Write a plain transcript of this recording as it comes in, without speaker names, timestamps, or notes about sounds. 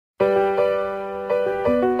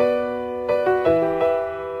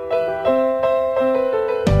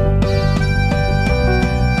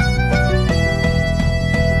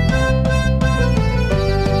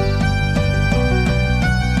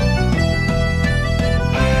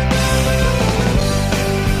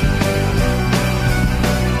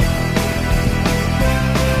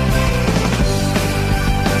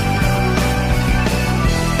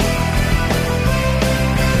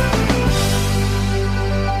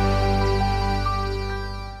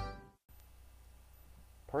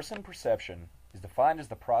person perception is defined as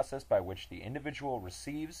the process by which the individual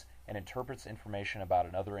receives and interprets information about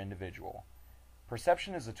another individual.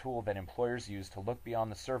 Perception is a tool that employers use to look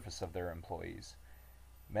beyond the surface of their employees.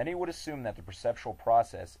 Many would assume that the perceptual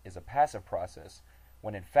process is a passive process,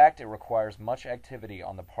 when in fact it requires much activity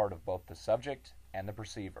on the part of both the subject and the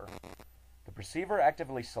perceiver. The perceiver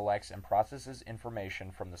actively selects and processes information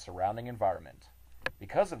from the surrounding environment.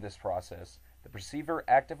 Because of this process, the perceiver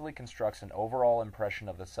actively constructs an overall impression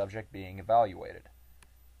of the subject being evaluated.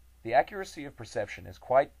 The accuracy of perception is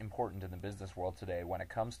quite important in the business world today when it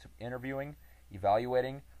comes to interviewing,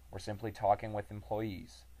 evaluating, or simply talking with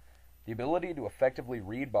employees. The ability to effectively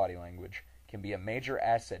read body language can be a major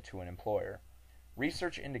asset to an employer.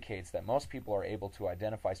 Research indicates that most people are able to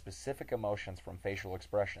identify specific emotions from facial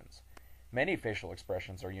expressions. Many facial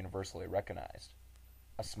expressions are universally recognized.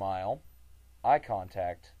 A smile, eye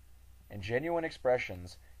contact, and genuine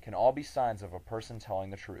expressions can all be signs of a person telling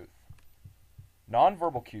the truth.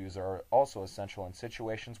 Nonverbal cues are also essential in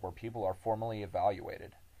situations where people are formally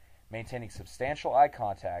evaluated. Maintaining substantial eye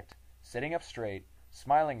contact, sitting up straight,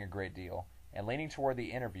 smiling a great deal, and leaning toward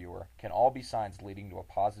the interviewer can all be signs leading to a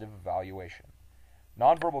positive evaluation.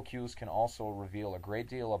 Nonverbal cues can also reveal a great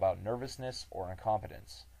deal about nervousness or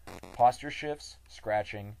incompetence. Posture shifts,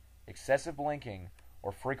 scratching, excessive blinking,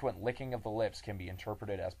 or frequent licking of the lips can be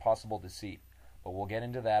interpreted as possible deceit, but we'll get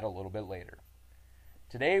into that a little bit later.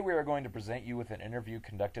 Today we are going to present you with an interview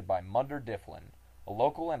conducted by Munder Difflin, a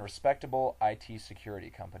local and respectable IT security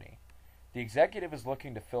company. The executive is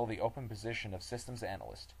looking to fill the open position of systems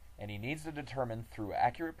analyst, and he needs to determine through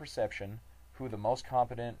accurate perception who the most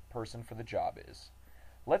competent person for the job is.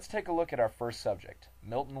 Let's take a look at our first subject,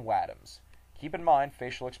 Milton Wadhams. Keep in mind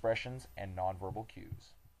facial expressions and nonverbal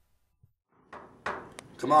cues.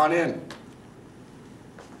 Come on in.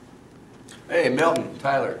 Hey, Milton,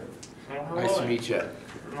 Tyler. Well, Nice to meet you.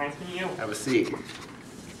 Nice to meet you. Have a seat.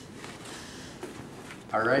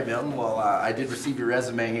 All right, Milton. Well, I did receive your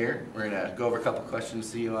resume here. We're going to go over a couple questions,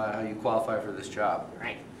 see how you qualify for this job.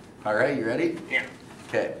 Right. All right, you ready? Yeah.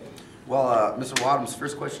 Okay. Well, Mr. Wadhams,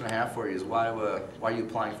 first question I have for you is why are you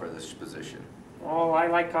applying for this position? Well, I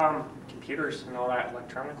like computers and all that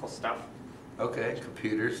electronical stuff. Okay,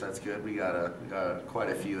 computers, that's good. We got quite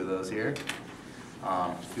a few of those here.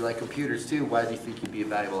 If you like computers too, why do you think you'd be a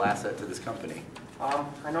valuable asset to this company?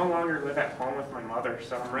 I no longer live at home with my mother,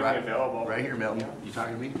 so I'm really available. Right here, Milton. Yeah. You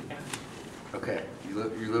talking to me? Yeah. Okay. You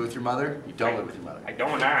live with your mother? You don't live with your mother? I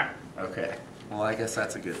don't not. Okay. Well, I guess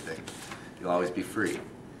that's a good thing. You'll always be free.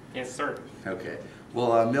 Yes, sir. Okay.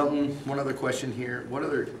 Well, Milton, one other question here. What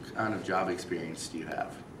other kind of job experience do you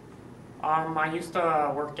have? I used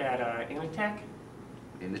to work at Initech.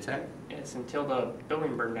 Inditech? It's until the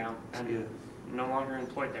building burned down. I'm no longer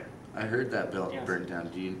employed there. I heard that building Yes. burned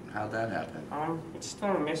down. How'd that happen? It's still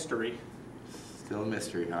a mystery. Still a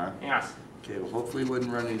mystery, huh? Yes. Okay, well, hopefully we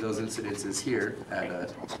wouldn't run any of those incidences here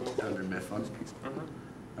at Thunder Mifflin.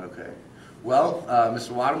 Mm-hmm. Okay. Well,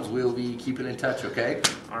 Mr. Wadhams, we'll be keeping in touch, okay?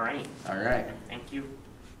 All right. All right. Thank you.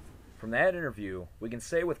 From that interview, we can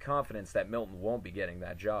say with confidence that Milton won't be getting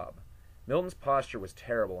that job. Milton's posture was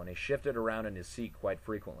terrible and he shifted around in his seat quite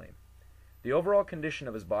frequently. The overall condition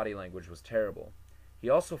of his body language was terrible. He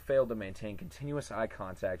also failed to maintain continuous eye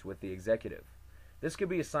contact with the executive. This could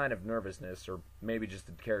be a sign of nervousness or maybe just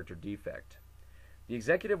a character defect. The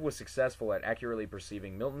executive was successful at accurately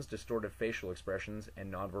perceiving Milton's distorted facial expressions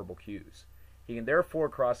and nonverbal cues. He can therefore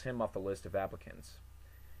cross him off the list of applicants.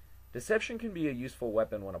 Deception can be a useful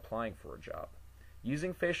weapon when applying for a job.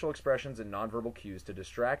 Using facial expressions and nonverbal cues to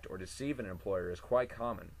distract or deceive an employer is quite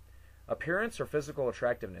common. Appearance or physical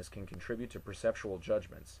attractiveness can contribute to perceptual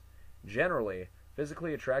judgments. Generally,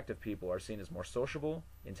 physically attractive people are seen as more sociable,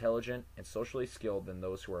 intelligent, and socially skilled than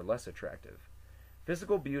those who are less attractive.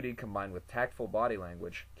 Physical beauty combined with tactful body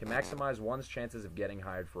language can maximize one's chances of getting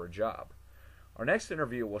hired for a job. Our next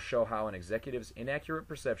interview will show how an executive's inaccurate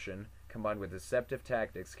perception combined with deceptive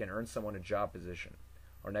tactics can earn someone a job position.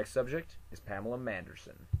 Our next subject is Pamela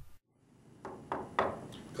Manderson.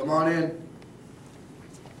 Come on in.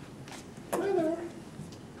 Hi there.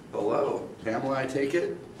 Hello. Pamela, I take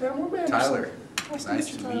it? Pamela Manderson. Tyler.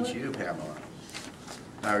 Nice to meet you, Pamela.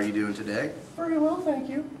 How are you doing today? Very well, thank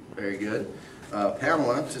you. Very good.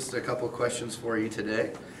 Pamela, just a couple of questions for you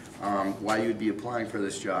today. Why you'd be applying for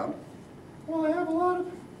this job? Well,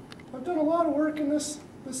 I've done a lot of work in this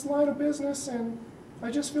line of business, and I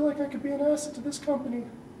just feel like I could be an asset to this company.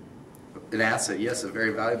 An asset, yes, a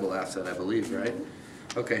very valuable asset, I believe, right?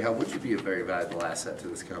 Okay, how would you be a very valuable asset to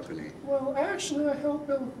this company? Well, actually, I helped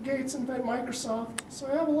Bill Gates invent Microsoft, so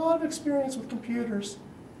I have a lot of experience with computers.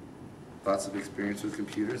 Lots of experience with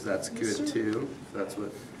computers. That's Yes, good sir. too. That's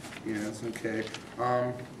what. Yeah, that's okay.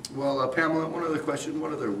 Well, Pamela, one other question.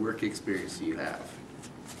 What other work experience do you have?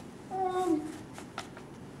 Um,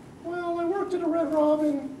 well, I worked at a Red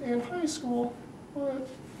Robin in high school, but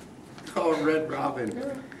Oh, Red Robin.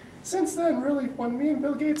 yeah, since then, really, when me and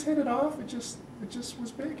Bill Gates hit it off, it just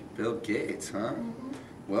was big. Bill Gates, huh? Mhm.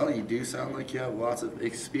 Well, you do sound like you have lots of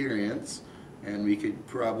experience, and we could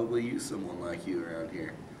probably use someone like you around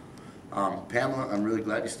here. Pamela, I'm really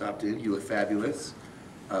glad you stopped in. You look fabulous.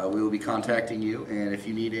 We will be contacting you, and if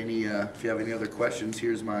you need any, if you have any other questions,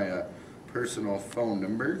 here's my personal phone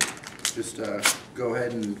number. Just go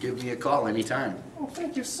ahead and give me a call anytime. Oh,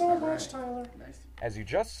 thank you so much, Tyler. Nice. As you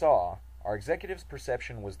just saw, our executive's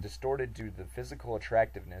perception was distorted due to the physical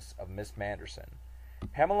attractiveness of Miss Manderson.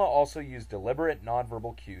 Pamela also used deliberate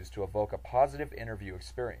nonverbal cues to evoke a positive interview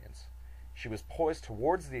experience. She was poised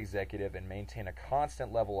towards the executive and maintained a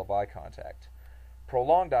constant level of eye contact.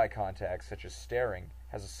 Prolonged eye contact, such as staring,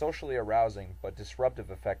 has a socially arousing but disruptive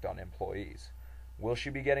effect on employees. Will she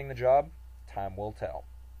be getting the job? Time will tell.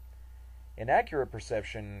 Inaccurate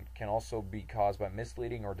perception can also be caused by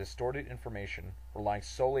misleading or distorted information relying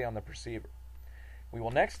solely on the perceiver. We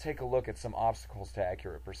will next take a look at some obstacles to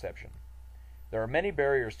accurate perception. There are many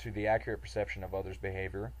barriers to the accurate perception of others'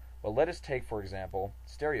 behavior, but let us take, for example,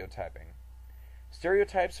 stereotyping.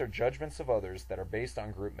 Stereotypes are judgments of others that are based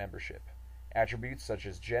on group membership. Attributes such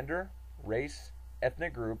as gender, race,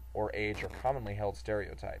 ethnic group, or age are commonly held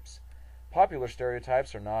stereotypes. Popular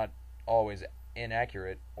stereotypes are not always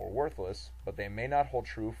inaccurate or worthless, but they may not hold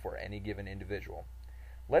true for any given individual.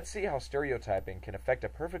 Let's see how stereotyping can affect a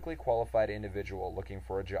perfectly qualified individual looking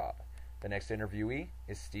for a job. The next interviewee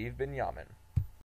is Steve Binyamin.